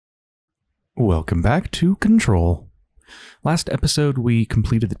Welcome back to Control. Last episode we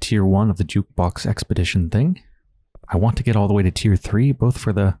completed the tier 1 of the jukebox expedition thing. I want to get all the way to tier 3, both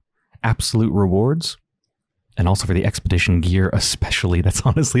for the absolute rewards and also for the expedition gear especially. That's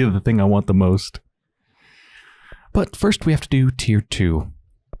honestly the thing I want the most. But first we have to do tier 2.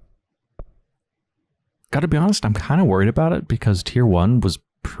 Gotta be honest, I'm kind of worried about it because tier 1 was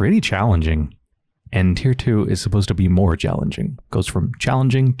pretty challenging. And tier 2 is supposed to be more challenging. Goes from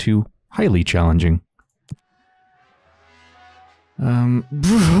challenging to highly challenging.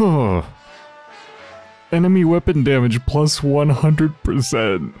 Enemy weapon damage plus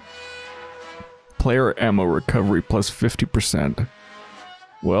 100%. Player ammo recovery plus 50%.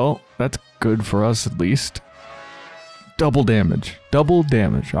 Well, that's good for us at least. Double damage. Double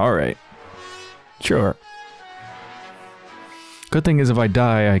damage. Alright. Sure. Good thing is if I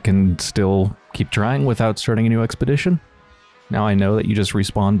die, I can still keep trying without starting a new expedition. Now I know that you just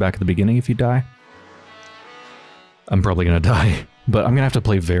respawn back at the beginning if you die. I'm probably gonna die, but I'm gonna have to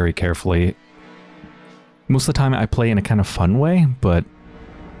play very carefully. Most of the time I play in a kind of fun way, but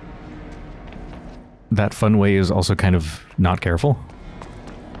that fun way is also kind of not careful.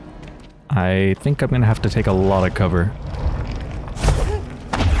 I think I'm gonna have to take a lot of cover.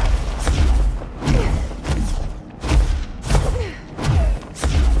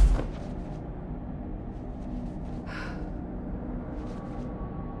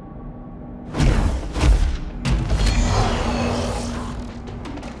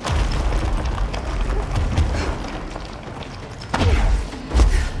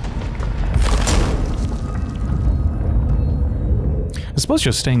 I suppose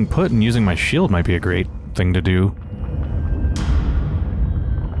just staying put and using my shield might be a great thing to do.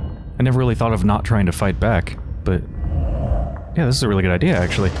 I never really thought of not trying to fight back, but yeah, this is a really good idea,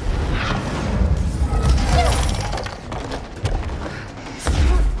 actually.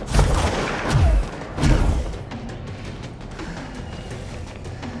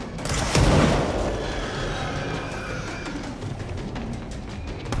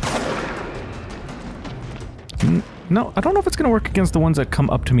 No, I don't know if it's going to work against the ones that come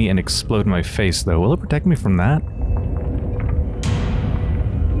up to me and explode my face, though. Will it protect me from that?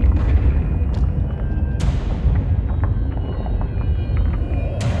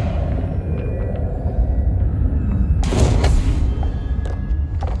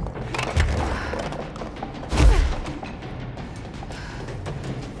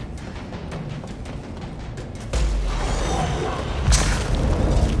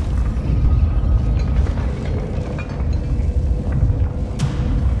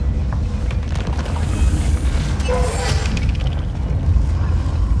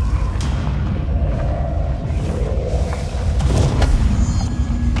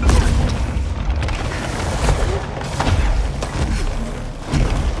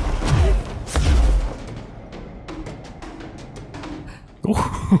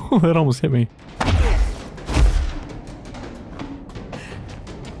 Oh, that almost hit me.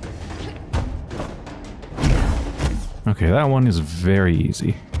 Okay, that one is very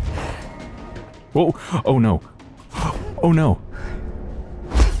easy. Whoa! Oh no! Oh no!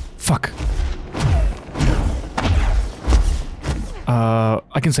 Fuck!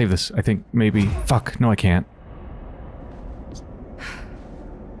 I can save this, I think, maybe. Fuck, no I can't.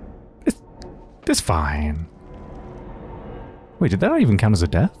 It's fine. Wait, did that not even count as a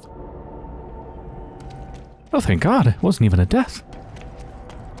death? Oh, thank God, it wasn't even a death.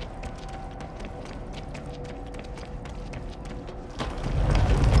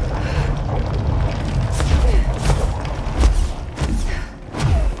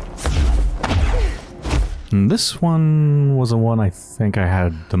 And this one was the one I think I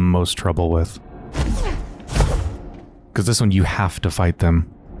had the most trouble with. Because this one you have to fight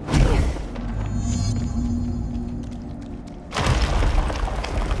them.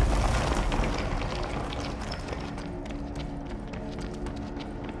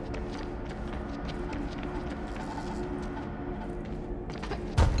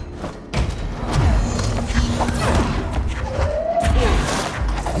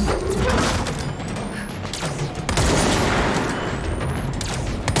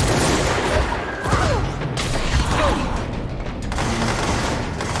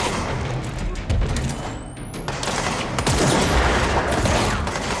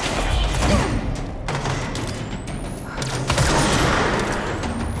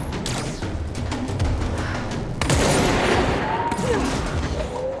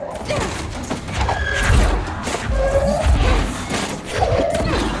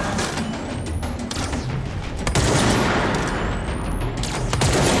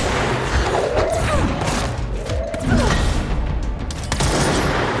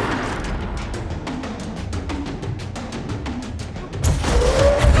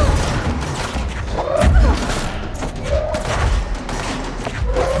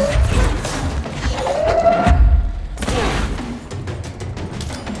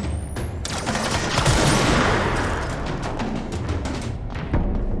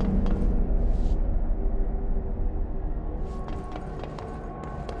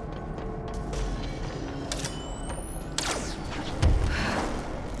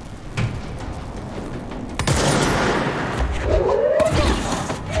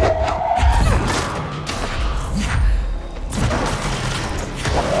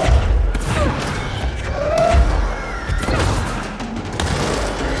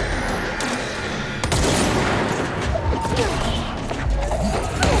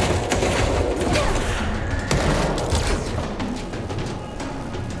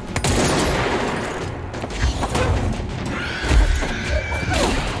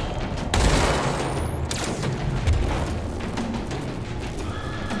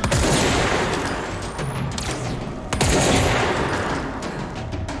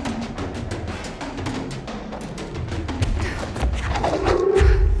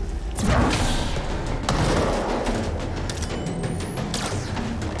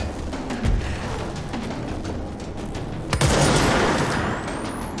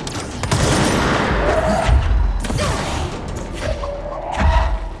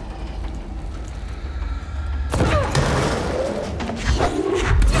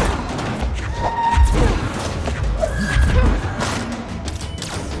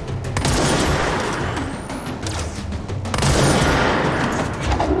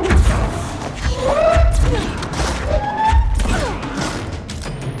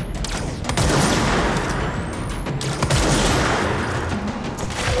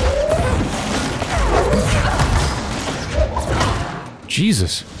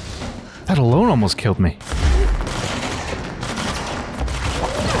 Jesus. That alone almost killed me.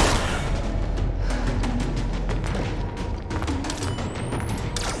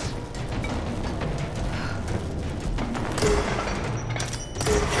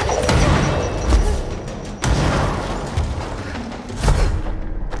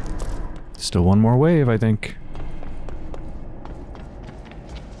 Still one more wave, I think.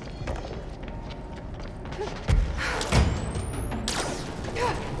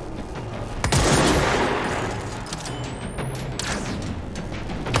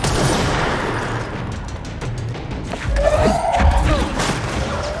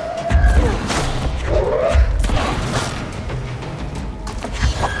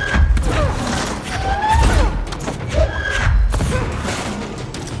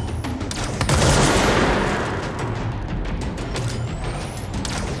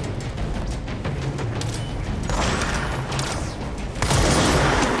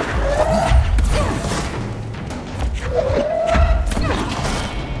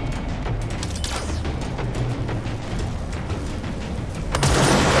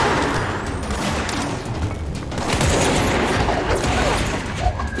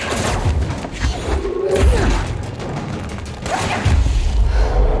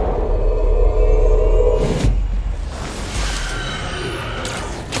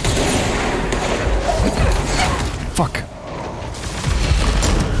 Fuck.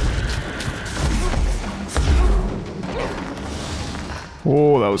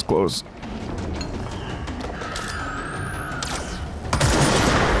 Oh, that was close.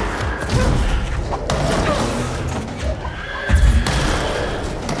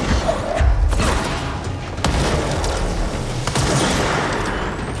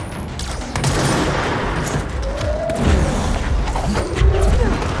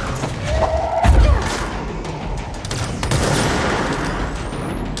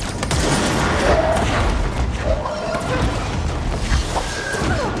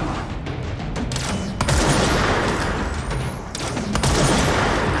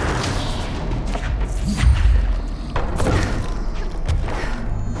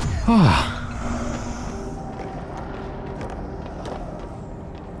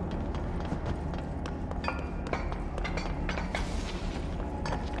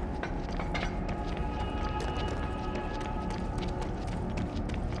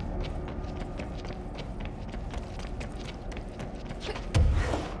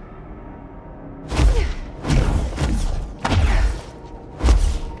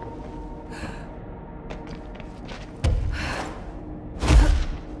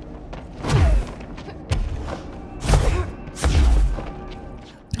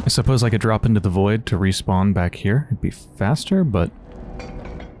 I suppose I could drop into the void to respawn back here. It'd be faster, but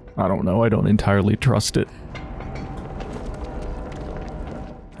I don't know. I don't entirely trust it.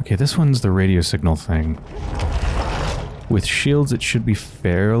 Okay, this one's the radio signal thing. With shields, it should be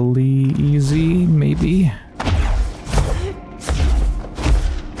fairly easy, maybe?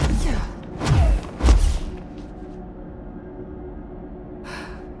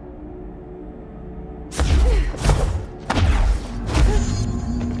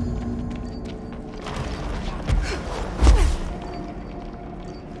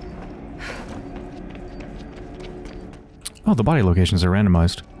 Oh, the body locations are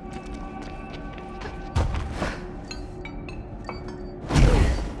randomized.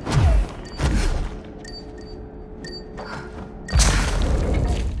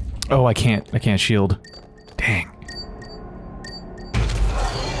 Oh, I can't shield. Dang.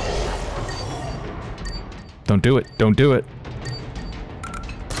 Don't do it. Don't do it.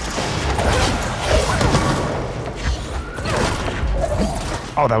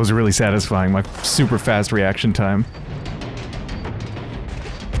 Oh, that was really satisfying. My super fast reaction time.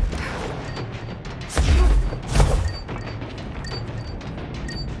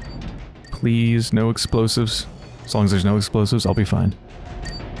 Please, no explosives. As long as there's no explosives, I'll be fine.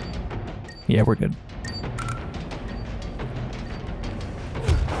 Yeah, we're good.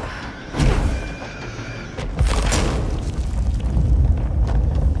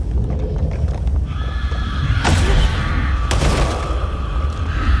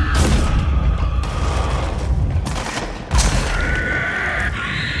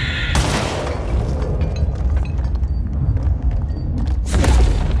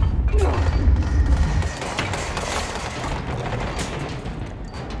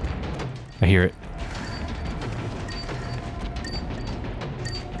 I hear it.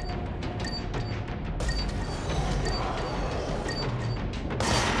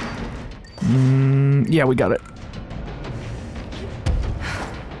 Yeah, we got it.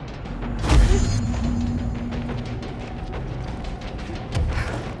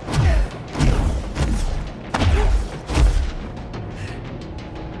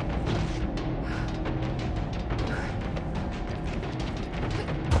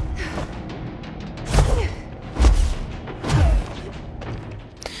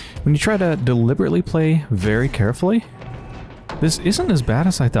 When you try to deliberately play very carefully, this isn't as bad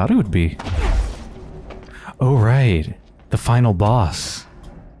as I thought it would be. Oh right, the final boss.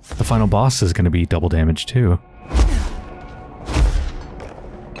 The final boss is going to be double damage too.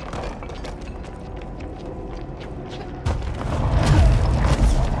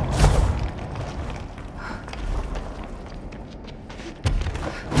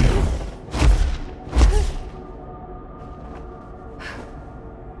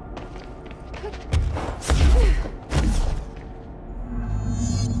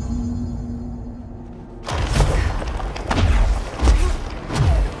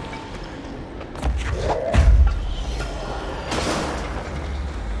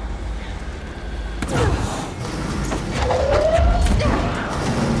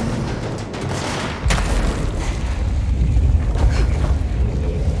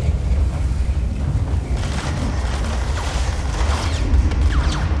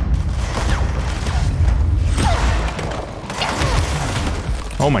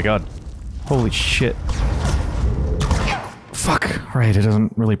 Oh my god. Holy shit. Fuck. Right, it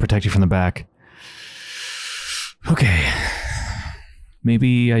doesn't really protect you from the back. Okay.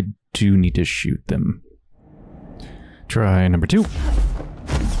 Maybe I do need to shoot them. Try number 2.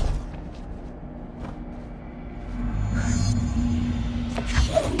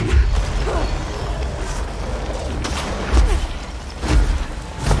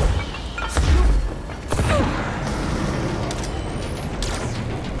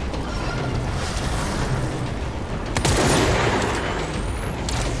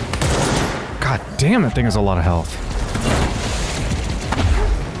 Damn, that thing has a lot of health.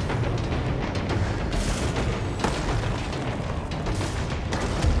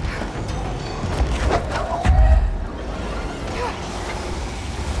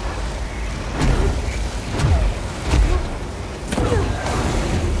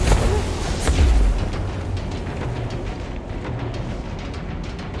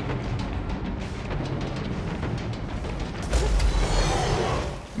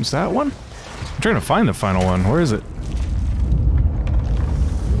 Is that one? I'm trying to find the final one. Where is it?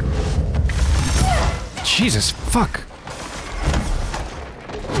 Jesus, fuck.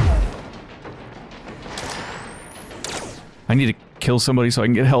 I need to kill somebody so I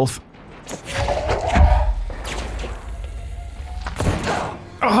can get health.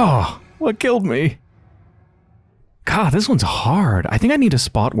 Oh, what killed me? God, this one's hard. I think I need to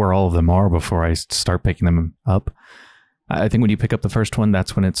spot where all of them are before I start picking them up. I think when you pick up the first one,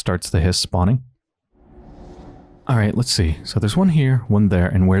 that's when it starts the hiss spawning. Alright, let's see. So there's one here, one there,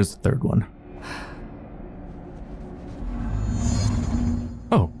 and where's the third one?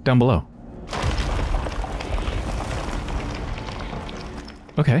 Oh, down below.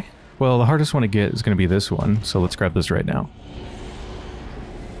 Okay. Well, the hardest one to get is going to be this one, so let's grab this right now.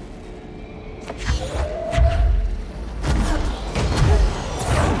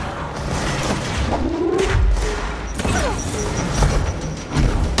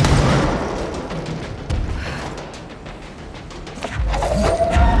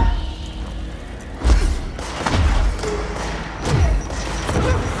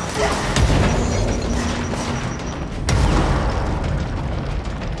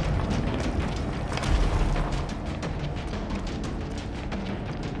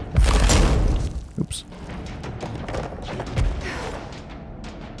 Oops.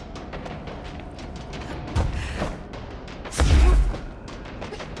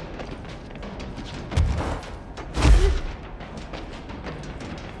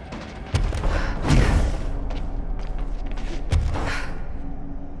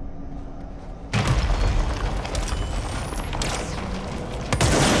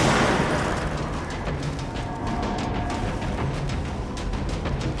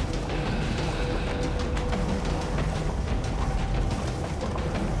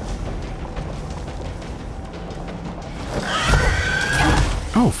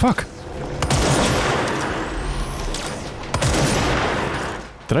 Oh, fuck.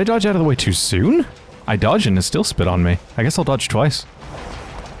 Did I dodge out of the way too soon? I dodged and it still spit on me. I guess I'll dodge twice.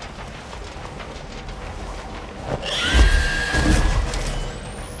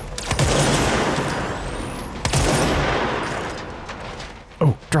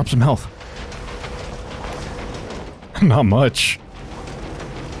 Oh, drop some health. Not much.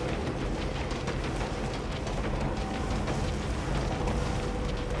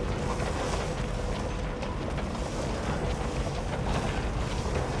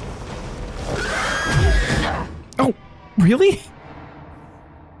 Really?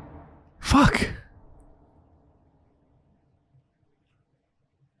 Fuck.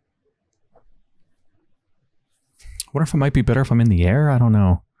 Wonder if it might be better if I'm in the air? I don't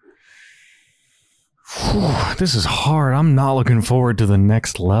know. Whew, this is hard. I'm not looking forward to the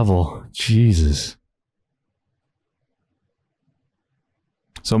next level. Jesus.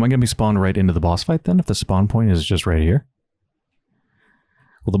 So am I going to be spawned right into the boss fight then, if the spawn point is just right here?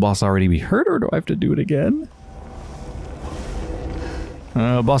 Will the boss already be hurt, or do I have to do it again?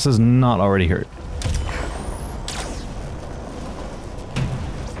 Boss is not already hurt.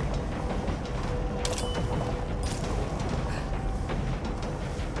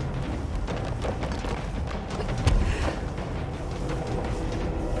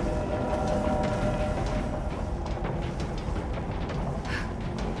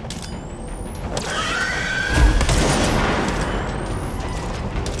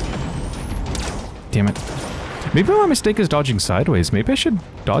 Damn it. Maybe my mistake is dodging sideways. Maybe I should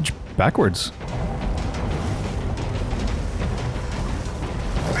dodge backwards.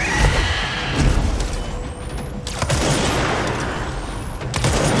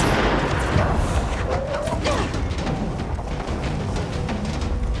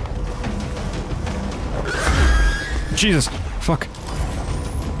 Jesus. Fuck.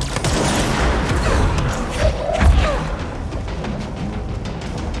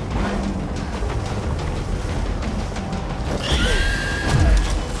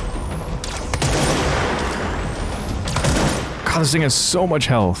 God, this thing has so much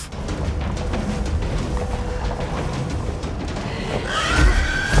health.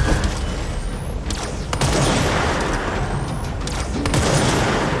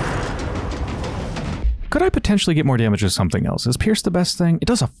 Could I potentially get more damage with something else? Is Pierce the best thing? It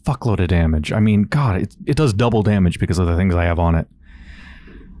does a fuckload of damage. I mean, God, it does double damage because of the things I have on it.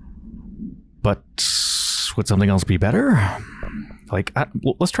 But would something else be better? Like,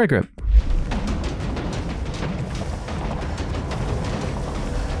 let's try grip.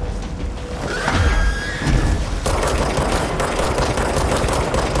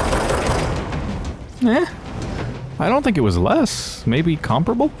 I don't think it was less. Maybe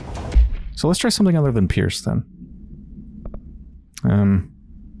comparable? So let's try something other than Pierce then. I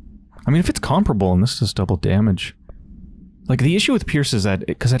mean, if it's comparable and this does double damage. Like, the issue with Pierce is that,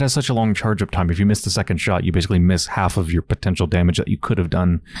 because it has such a long charge-up time, if you miss the second shot, you basically miss half of your potential damage that you could have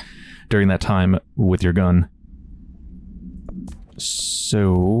done during that time with your gun.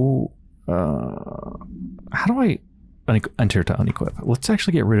 So, how do I enter to unequip? Let's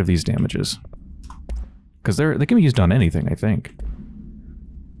actually get rid of these damages. Because they can be used on anything, I think.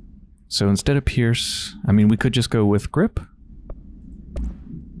 So instead of Pierce, I mean, we could just go with Grip.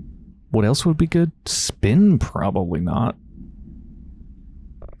 What else would be good? Spin? Probably not.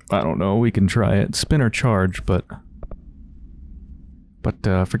 I don't know, we can try it. Spin or Charge, but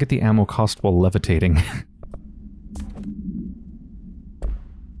forget the ammo cost while levitating.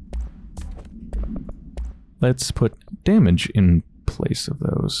 Let's put damage in place of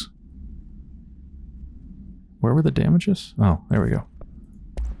those. Where were the damages? Oh, there we go.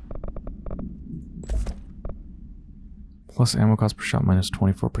 Plus ammo cost per shot minus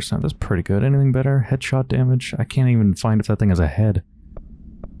 24%. That's pretty good. Anything better? Headshot damage? I can't even find if that thing has a head.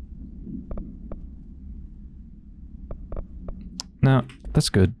 No, that's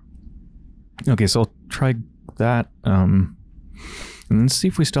good. Okay, so I'll try that. And then see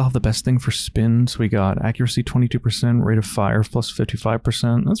if we still have the best thing for spin. So we got accuracy 22%, rate of fire plus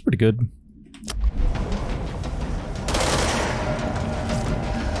 55%. That's pretty good.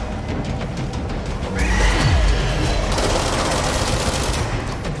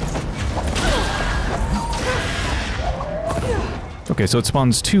 Okay, so it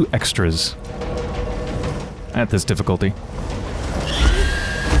spawns 2 extras at this difficulty.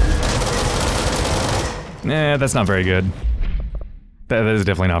 Nah, that's not very good. That is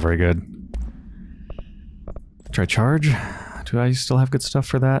definitely not very good. Try Charge. Do I still have good stuff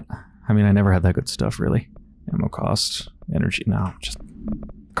for that? I mean, I never had that good stuff, really. Ammo cost, energy, no, just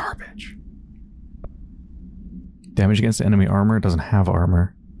garbage. Damage against enemy armor, doesn't have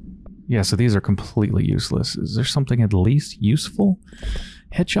armor. Yeah, so these are completely useless. Is there something at least useful?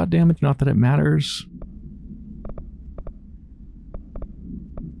 Headshot damage, not that it matters.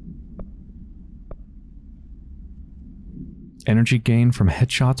 Energy gain from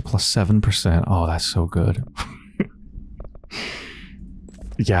headshots plus 7%. Oh, that's so good.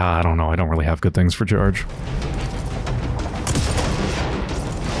 Yeah, I don't know. I don't really have good things for Charge.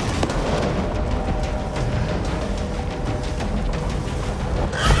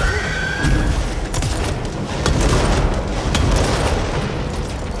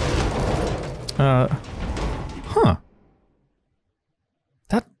 Huh.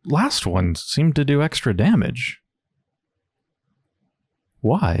 That last one seemed to do extra damage.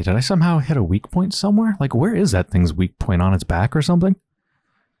 Why? Did I somehow hit a weak point somewhere? Like, where is that thing's weak point? On its back or something?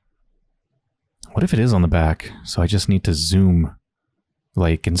 What if it is on the back? So I just need to zoom.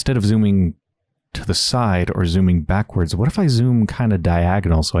 Like, instead of zooming to the side or zooming backwards, what if I zoom kind of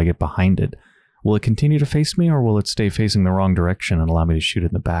diagonal so I get behind it? Will it continue to face me, or will it stay facing the wrong direction and allow me to shoot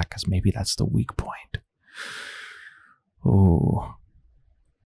in the back? Because maybe that's the weak point. Oh.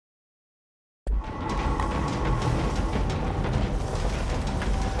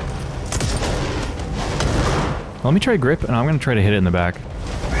 Let me try grip, and I'm going to try to hit it in the back.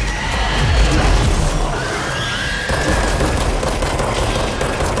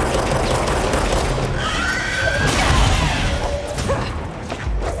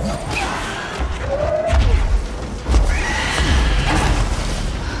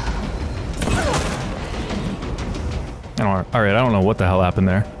 Alright, I don't know what the hell happened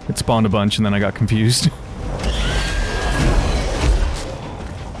there. It spawned a bunch, and then I got confused.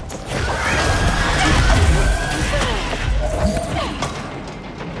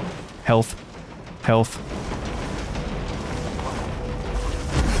 Health. Health.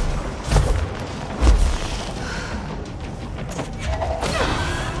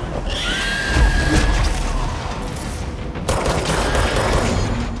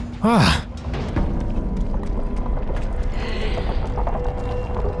 Ah.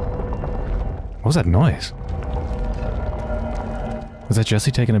 What was that noise? Was that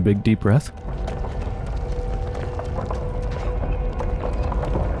Jesse taking a big deep breath?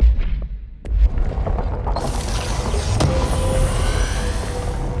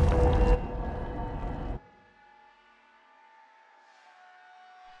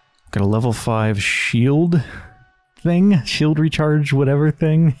 Got a level 5 shield thing, shield recharge, whatever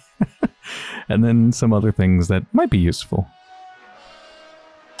thing, and then some other things that might be useful.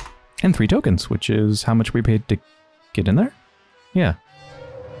 And 3 tokens, which is how much we paid to get in there? Yeah.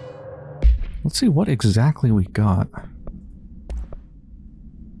 Let's see what exactly we got.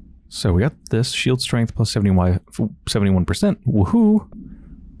 So we got this, shield strength plus 71%. Woohoo!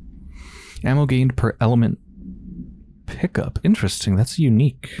 Ammo gained per element pickup. Interesting, that's a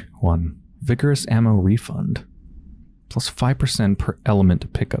unique one. Vigorous ammo refund. Plus 5% per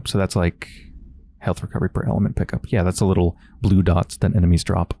element pickup. So that's like health recovery per element pickup. Yeah, that's a little blue dots that enemies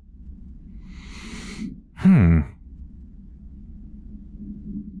drop. I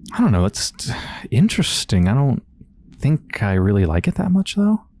don't know, it's interesting. I don't think I really like it that much,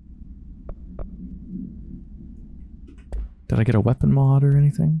 though. Did I get a weapon mod or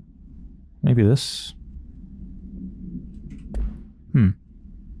anything? Maybe this?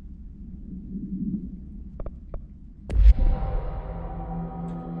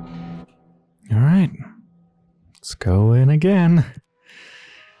 Alright. Let's go in again.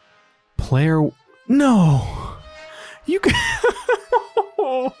 Player... No! You can...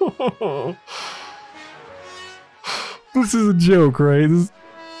 This is a joke, right? This...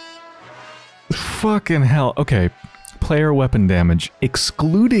 Fucking hell. Okay. Player weapon damage,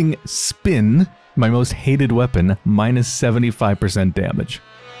 excluding spin, my most hated weapon, minus 75% damage.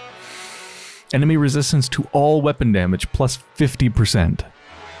 Enemy resistance to all weapon damage, plus 50%.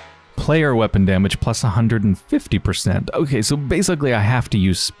 Player weapon damage, plus 150%. Okay, so basically I have to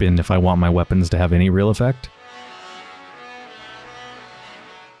use spin if I want my weapons to have any real effect.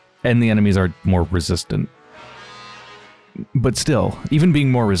 And the enemies are more resistant. But still, even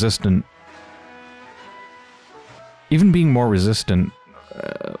being more resistant,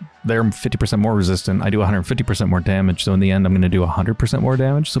 they're 50% more resistant, I do 150% more damage, so in the end I'm going to do 100% more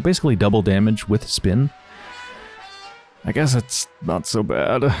damage, so basically double damage with spin. I guess it's not so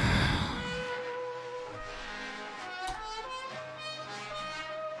bad.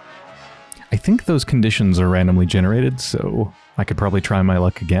 I think those conditions are randomly generated, so I could probably try my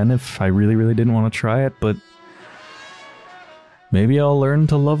luck again if I really, really didn't want to try it, but maybe I'll learn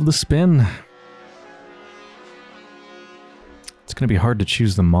to love the spin. It's going to be hard to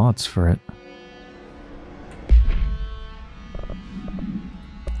choose the mods for it.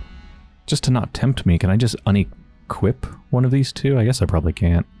 Just to not tempt me, can I just unequip one of these two? I guess I probably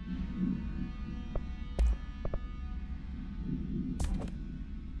can't.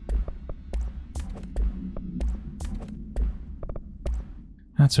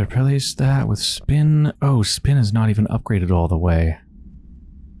 Let's replace that with spin. Oh, spin is not even upgraded all the way.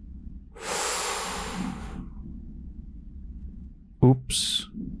 Oops.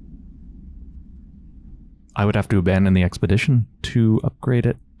 I would have to abandon the expedition to upgrade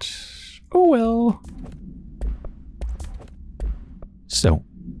it. Oh well. So,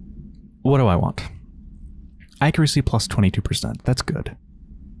 what do I want? Accuracy plus 22%. That's good.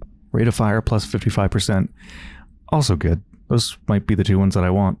 Rate of fire plus 55%. Also good. Those might be the two ones that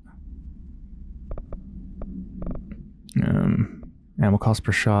I want. Ammo cost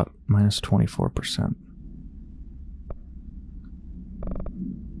per shot, minus 24%.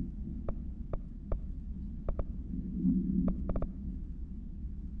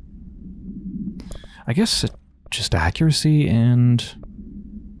 I guess just accuracy and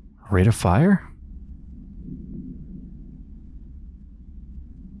rate of fire?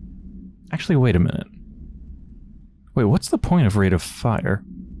 Actually, wait a minute. Wait, what's the point of rate of fire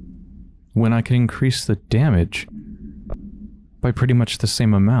when I can increase the damage by pretty much the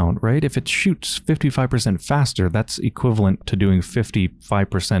same amount, right? If it shoots 55% faster, that's equivalent to doing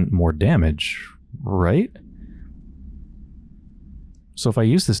 55% more damage, right? So if I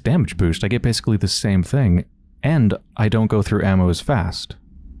use this damage boost, I get basically the same thing, and I don't go through ammo as fast.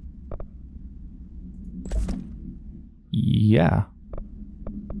 Yeah.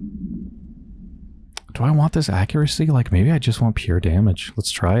 Do I want this accuracy? Like, maybe I just want pure damage.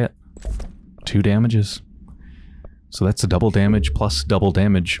 Let's try it. 2 damages. So that's a double damage plus double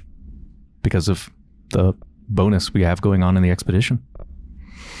damage because of the bonus we have going on in the expedition.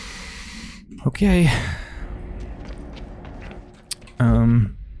 Okay.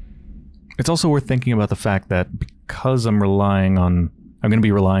 It's also worth thinking about the fact that because I'm going to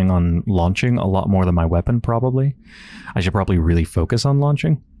be relying on launching a lot more than my weapon, probably. I should probably really focus on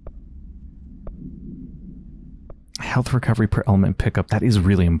launching. Health recovery per element pickup, that is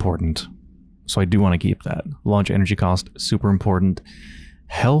really important. So I do want to keep that. Launch energy cost, super important.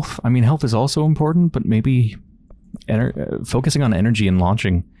 Health, I mean, health is also important, but maybe focusing on energy and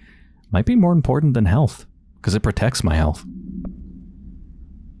launching might be more important than health, because it protects my health.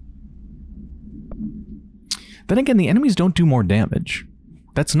 Then again, the enemies don't do more damage.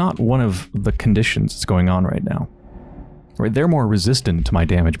 That's not one of the conditions that's going on right now. Right, they're more resistant to my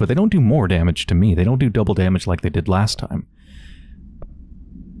damage, but they don't do more damage to me. They don't do double damage like they did last time.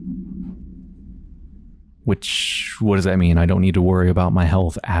 Which, what does that mean? I don't need to worry about my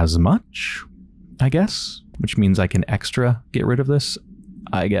health as much, I guess? Which means I can extra get rid of this,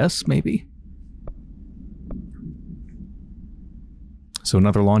 I guess, maybe? So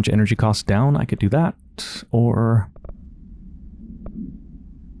another launch energy cost down, I could do that. Or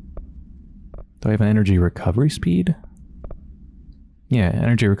do I have an energy recovery speed? Yeah,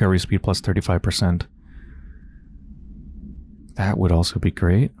 energy recovery speed plus 35%. That would also be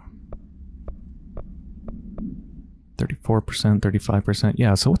great. 34%, 35%.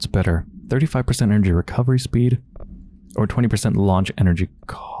 Yeah, so what's better? 35% energy recovery speed or 20% launch energy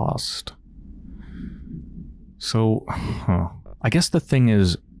cost? So, I guess the thing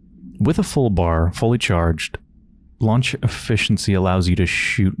is, with a full bar, fully charged, launch efficiency allows you to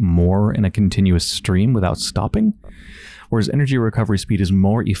shoot more in a continuous stream without stopping, whereas energy recovery speed is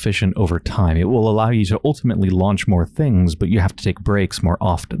more efficient over time. It will allow you to ultimately launch more things, but you have to take breaks more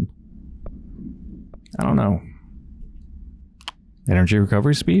often. I don't know. Energy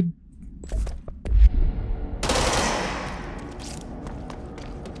recovery speed?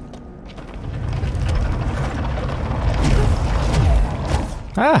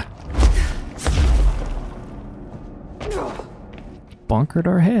 Ah! Bonkered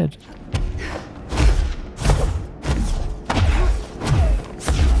our head.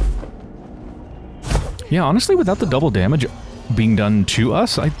 Yeah, honestly, without the double damage being done to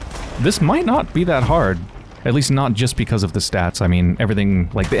us, this might not be that hard. At least not just because of the stats. I mean, everything,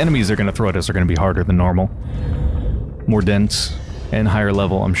 like the enemies they're going to throw at us are going to be harder than normal. More dense and higher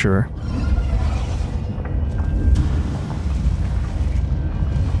level, I'm sure.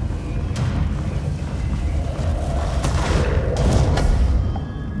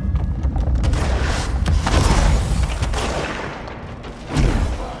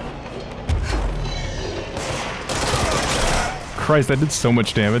 Christ, that did so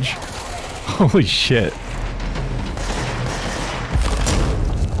much damage. Holy shit.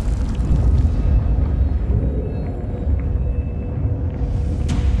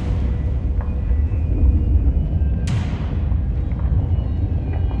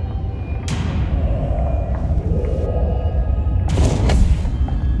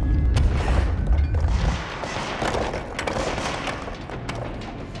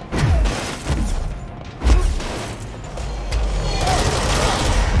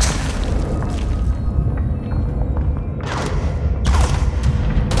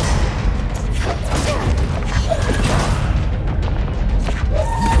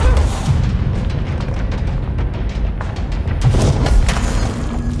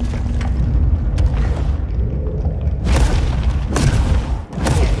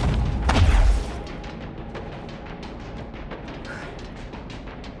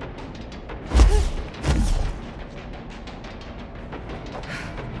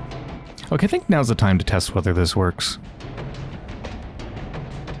 Okay, I think now's the time to test whether this works.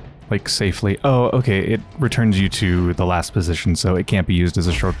 like, safely. Oh, okay, it returns you to the last position, so it can't be used as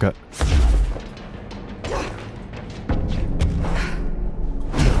a shortcut.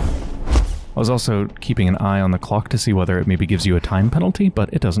 I was also keeping an eye on the clock to see whether it maybe gives you a time penalty,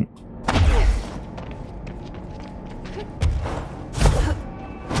 but it doesn't.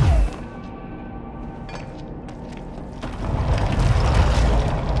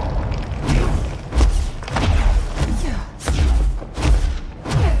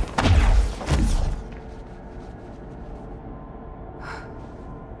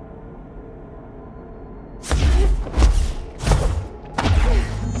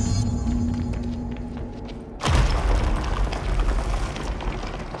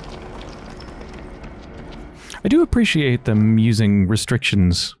 I do appreciate them using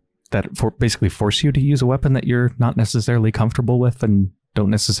restrictions that basically force you to use a weapon that you're not necessarily comfortable with and don't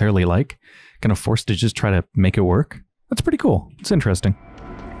necessarily like. Kind of forced to just try to make it work. That's pretty cool. It's interesting.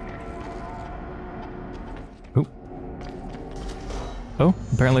 Oh. Oh,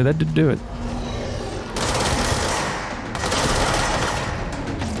 apparently that did do it.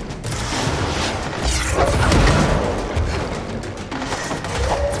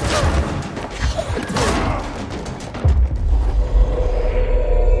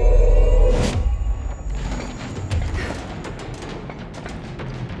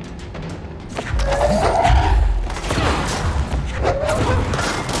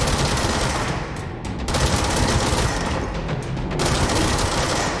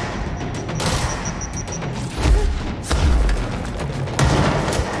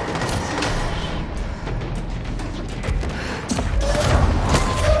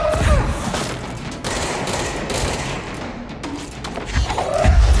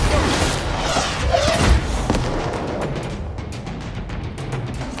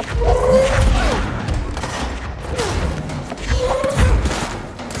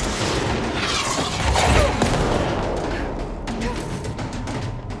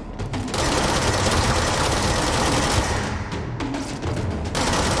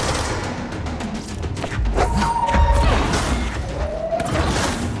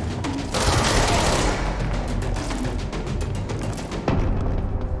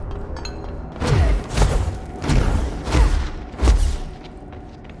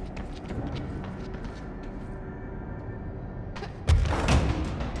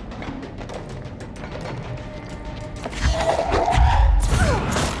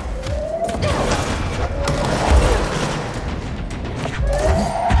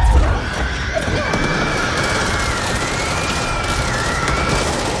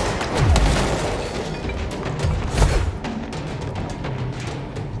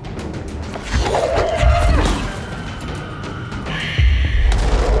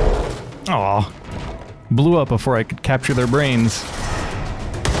 Aw. Blew up before I could capture their brains.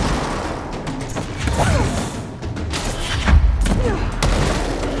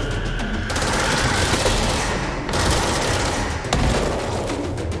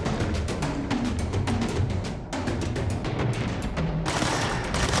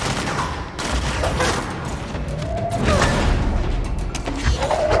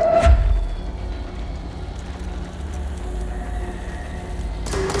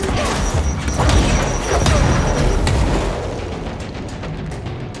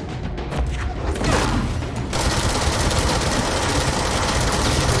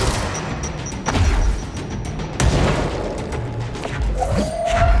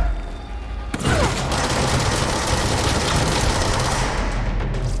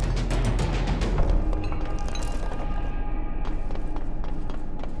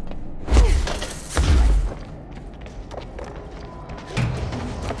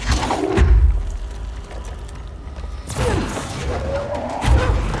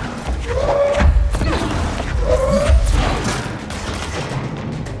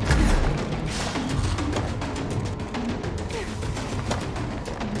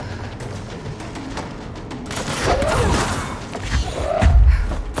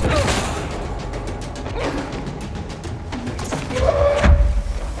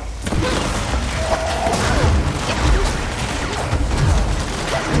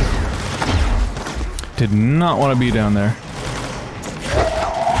 Did not want to be down there.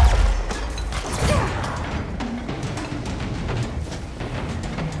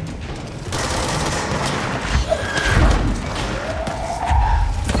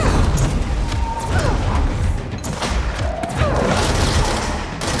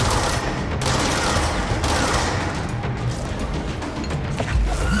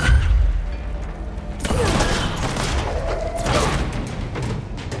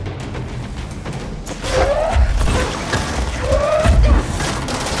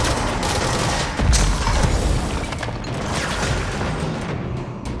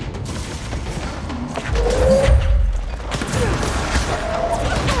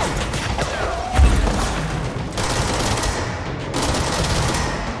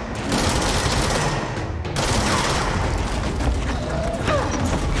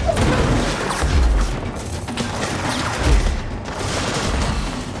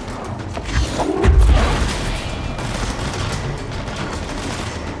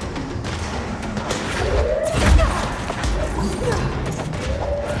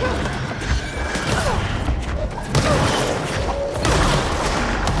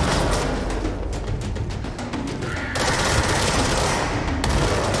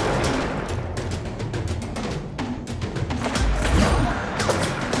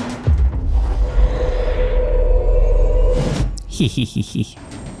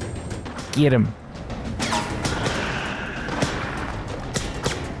 Get him.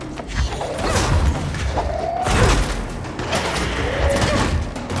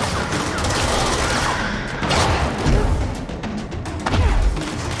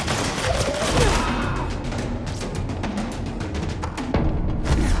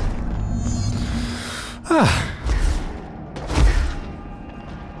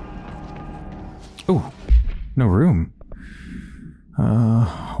 Ooh, no room.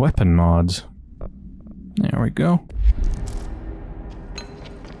 Weapon mods. There we go.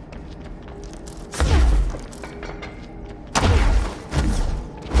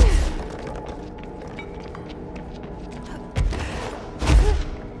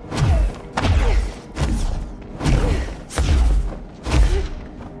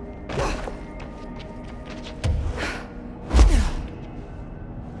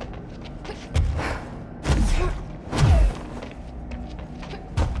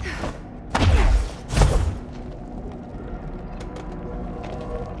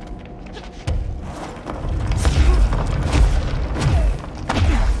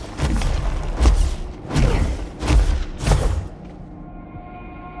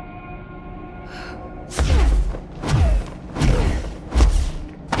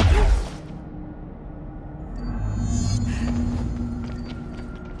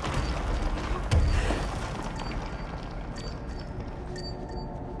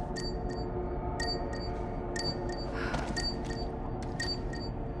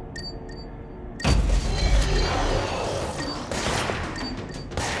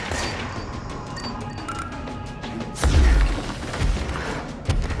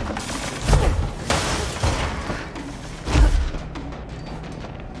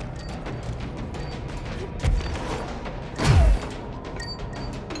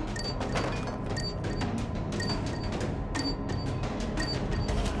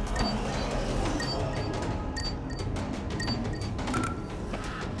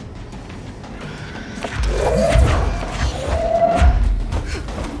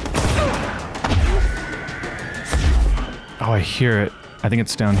 Oh, I hear it. I think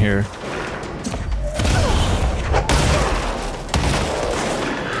it's down here.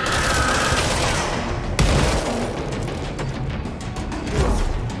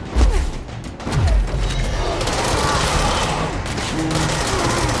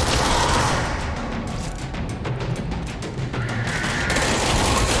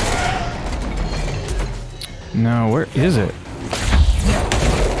 No, where is it?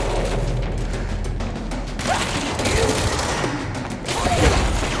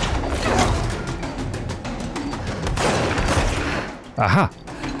 Aha!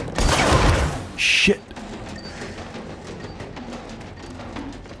 Shit!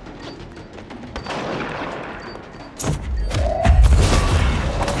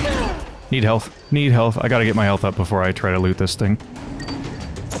 Need health. Need health. I gotta get my health up before I try to loot this thing.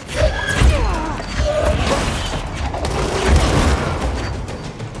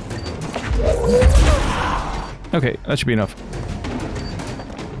 Okay, that should be enough.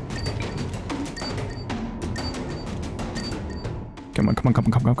 Come on, come on, come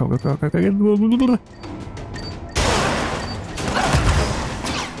on, come on, come on, come on, come on.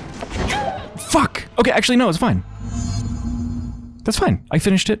 Fuck! Okay, actually, no, it's fine. That's fine. I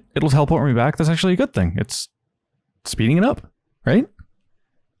finished it. It'll teleport me back. That's actually a good thing. It's speeding it up, right?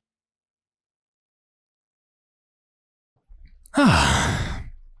 Ah.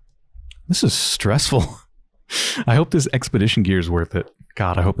 This is stressful. I hope this expedition gear is worth it.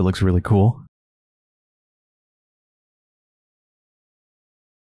 God, I hope it looks really cool.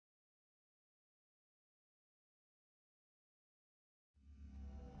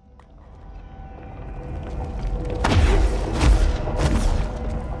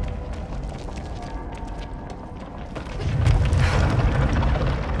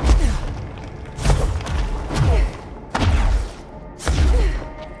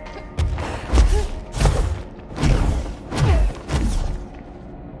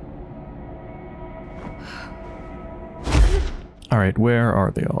 Alright, where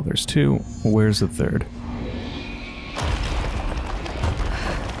are they all? There's two. Where's the third?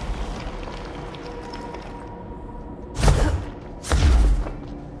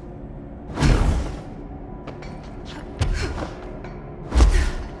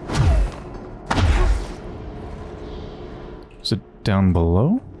 Is it down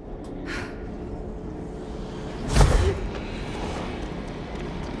below?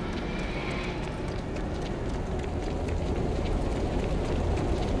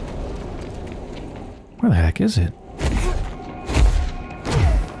 Where the heck is it?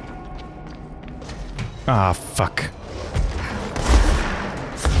 Ah, fuck.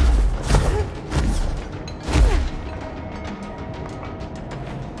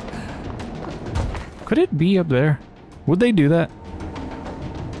 Could it be up there? Would they do that?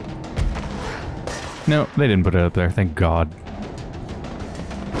 No, they didn't put it up there, thank God.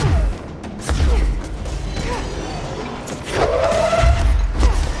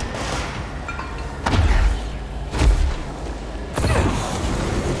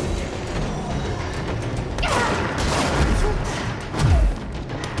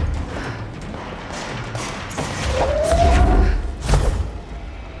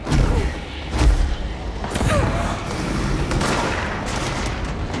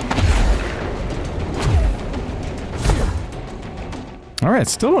 Alright,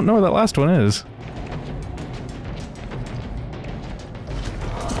 still don't know where that last one is.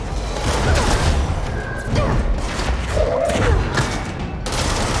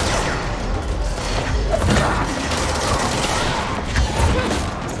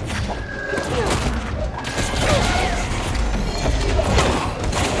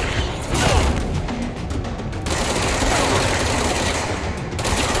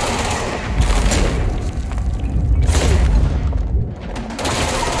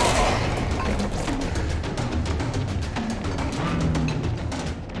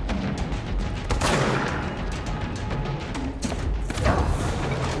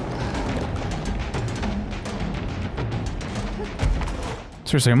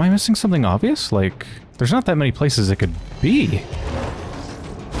 Seriously, am I missing something obvious? Like, there's not that many places it could be.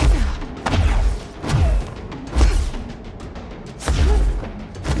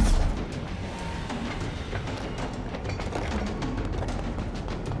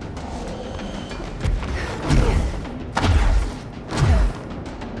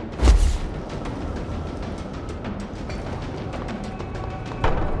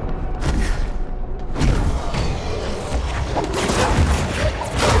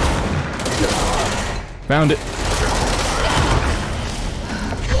 Found it.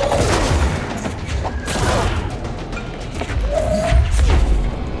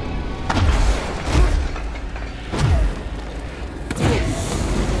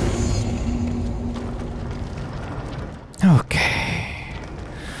 Okay.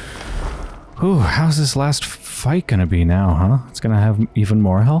 Ooh, how's this last fight gonna be now, huh? It's gonna have even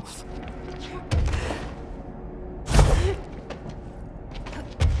more health?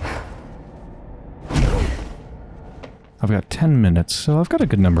 I've got 10 minutes, so I've got a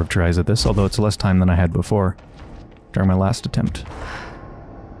good number of tries at this, although it's less time than I had before, during my last attempt.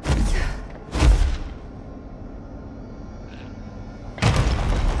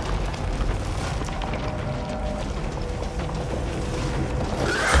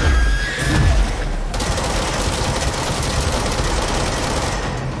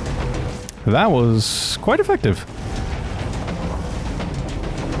 That was quite effective.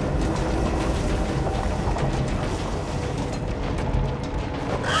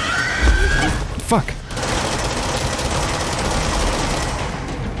 Fuck.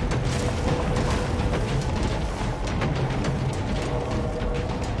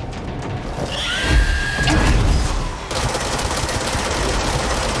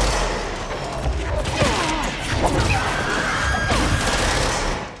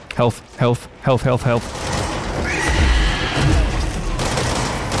 Health, health, health, health, health.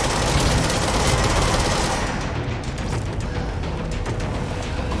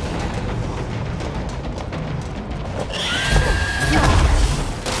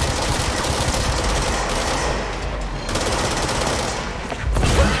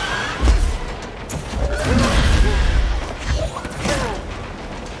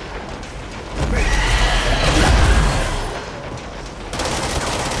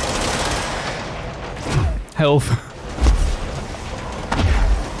 Health.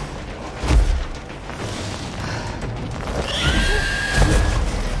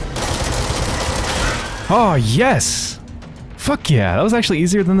 Oh, yes! Fuck yeah, that was actually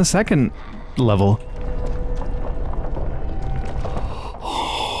easier than the second level.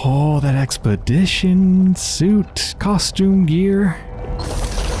 Oh, that expedition suit, costume gear.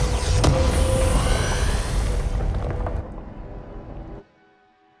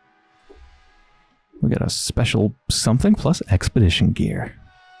 We got a special something plus expedition gear.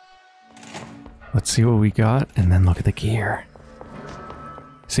 Let's see what we got and then look at the gear.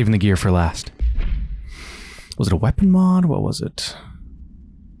 Saving the gear for last. Was it a weapon mod? What was it?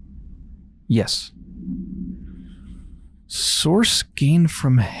 Yes. Source gain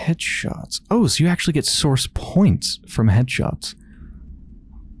from headshots. Oh, so you actually get source points from headshots.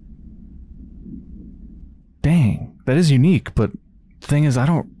 Dang, that is unique, but the thing is, I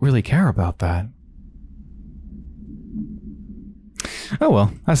don't really care about that. Oh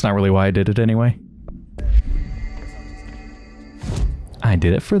well, that's not really why I did it anyway. I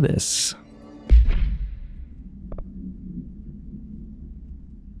did it for this.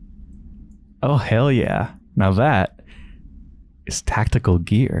 Oh, hell yeah. Now that is tactical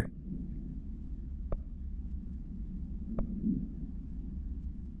gear.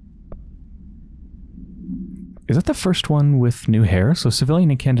 Is that the first one with new hair? So Civilian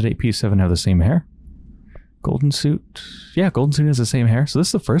and Candidate P7 have the same hair. Golden Suit. Yeah, Golden Suit has the same hair. So this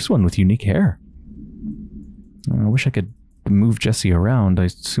is the first one with unique hair. I wish I could move Jesse around. I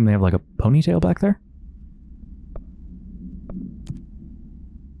assume they have like a ponytail back there?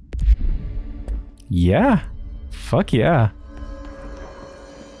 Yeah. Fuck yeah.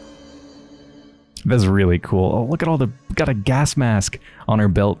 That's really cool. Oh, look at all the... We got a gas mask on our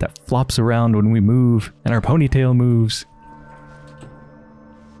belt that flops around when we move, and our ponytail moves.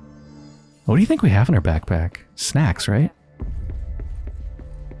 What do you think we have in our backpack? Snacks, right?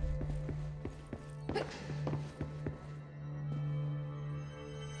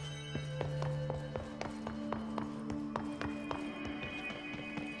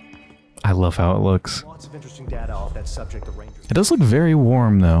 I love how it looks. Lots of interesting data off that subject the Rangers. It does look very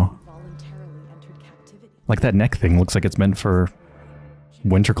warm, though. Like that neck thing looks like it's meant for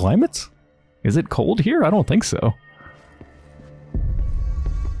winter climates? Is it cold here? I don't think so.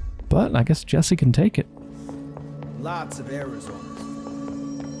 But I guess Jesse can take it. Lots of errors on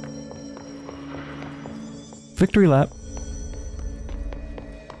this. Victory lap.